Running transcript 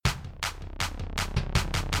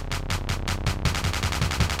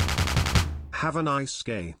Have a nice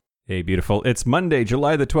gay. Hey, beautiful. It's Monday,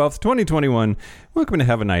 July the 12th, 2021. Welcome to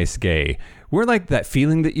Have a Nice Gay. We're like that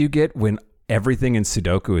feeling that you get when everything in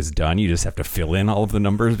Sudoku is done. You just have to fill in all of the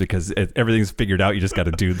numbers because everything's figured out. You just got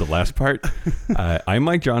to do the last part. I'm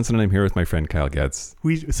Mike Johnson, and I'm here with my friend Kyle Getz.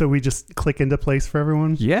 So we just click into place for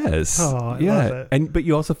everyone? Yes. Oh, I love it. But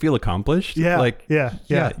you also feel accomplished. Yeah. Like, yeah.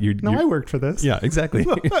 I worked for this. Yeah, exactly.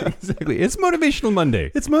 Exactly. It's Motivational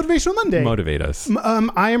Monday. It's Motivational Monday. Motivate us.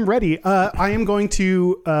 I am ready. I am going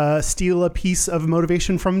to steal a piece of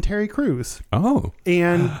motivation from Terry Crews. Oh.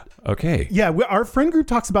 And okay. yeah, our friend group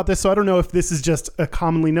talks about this, so I don't know if this is just a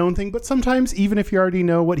commonly known thing, but sometimes even if you already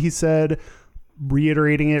know what he said,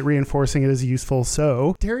 reiterating it, reinforcing it is useful.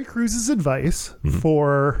 So Terry Crews' advice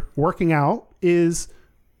for working out is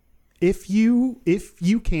if you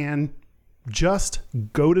can just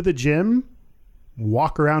go to the gym,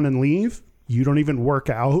 walk around and leave, you don't even work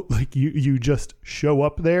out, like you just show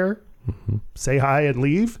up there, say hi and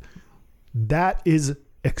leave, that is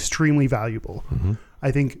extremely valuable. I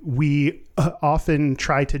think we often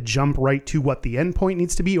try to jump right to what the end point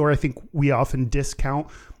needs to be, or I think we often discount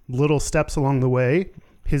little steps along the way.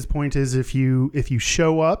 His point is if you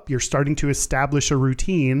show up, you're starting to establish a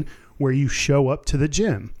routine where you show up to the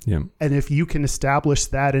gym. Yeah. And if you can establish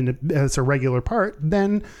that as a regular part,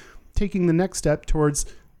 then taking the next step towards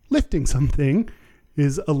lifting something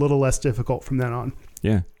is a little less difficult from then on.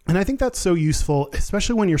 Yeah. And I think that's so useful,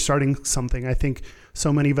 especially when you're starting something. I think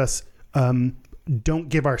so many of us don't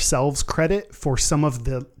give ourselves credit for some of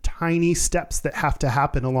the tiny steps that have to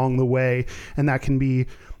happen along the way. And that can be,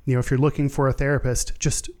 if you're looking for a therapist,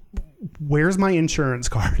 just where's my insurance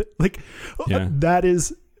card? That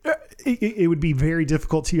is, it would be very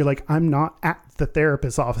difficult to you. Like, I'm not at the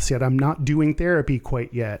therapist's office yet. I'm not doing therapy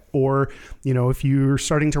quite yet. Or, if you're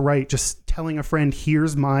starting to write, just telling a friend,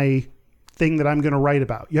 here's my thing that I'm going to write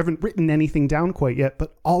about. You haven't written anything down quite yet,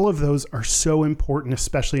 but all of those are so important,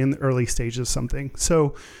 especially in the early stages of something.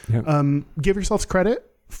 So give yourselves credit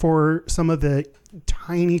for some of the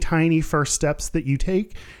tiny, tiny first steps that you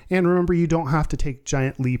take. And remember, you don't have to take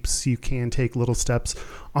giant leaps. You can take little steps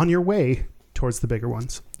on your way towards the bigger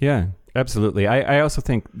ones. Yeah, absolutely. I also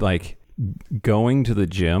think like going to the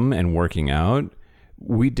gym and working out,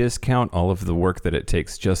 we discount all of the work that it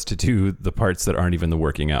takes just to do the parts that aren't even the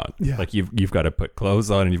working out. Yeah. Like you've got to put clothes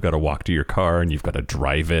on, and you've got to walk to your car, and you've got to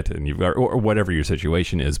drive it, and you've got, or whatever your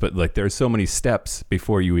situation is. But like there's so many steps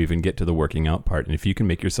before you even get to the working out part. And if you can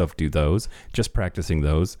make yourself do those, just practicing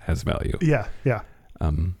those has value. Yeah. Yeah.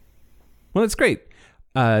 Well, that's great.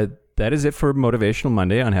 That is it for Motivational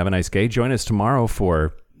Monday on Have a Nice Gay. Join us tomorrow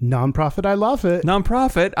for Nonprofit, I love it.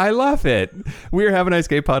 Nonprofit, I love it. We're Have a Nice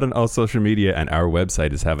Gay Pod on all social media, and our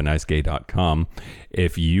website is haveanicegay.com.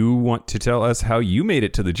 If you want to tell us how you made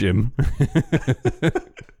it to the gym,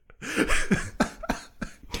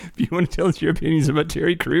 if you want to tell us your opinions about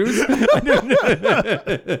Terry Crews, Any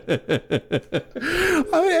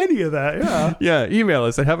of that, yeah. Yeah, email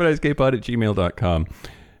us at haveanicegaypod@gmail.com.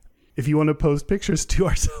 If you want to post pictures to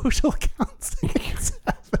our social accounts, it's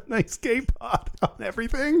Have a Nice Gay Pod on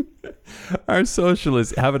everything. Our social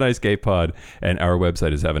is Have a Nice Gay Pod, and our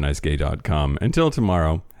website is haveanicegay.com. Until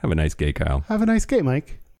tomorrow, have a nice gay, Kyle. Have a nice gay,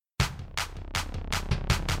 Mike.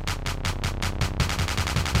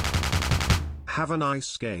 Have a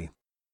nice gay.